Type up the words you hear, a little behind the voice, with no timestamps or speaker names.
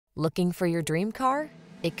Looking for your dream car?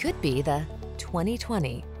 It could be the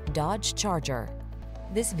 2020 Dodge Charger.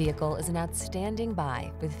 This vehicle is an outstanding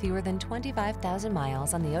buy with fewer than 25,000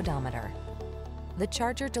 miles on the odometer. The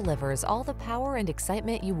Charger delivers all the power and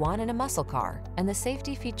excitement you want in a muscle car and the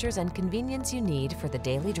safety features and convenience you need for the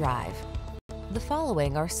daily drive. The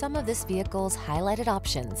following are some of this vehicle's highlighted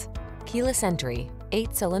options: keyless entry,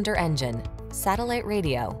 8-cylinder engine, satellite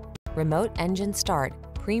radio, remote engine start,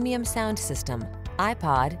 premium sound system,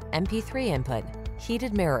 iPod, MP3 input,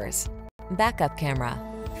 heated mirrors, backup camera,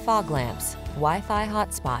 fog lamps, Wi-Fi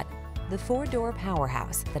hotspot, the 4-door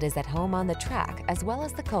powerhouse that is at home on the track as well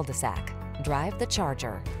as the cul-de-sac. Drive the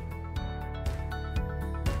Charger.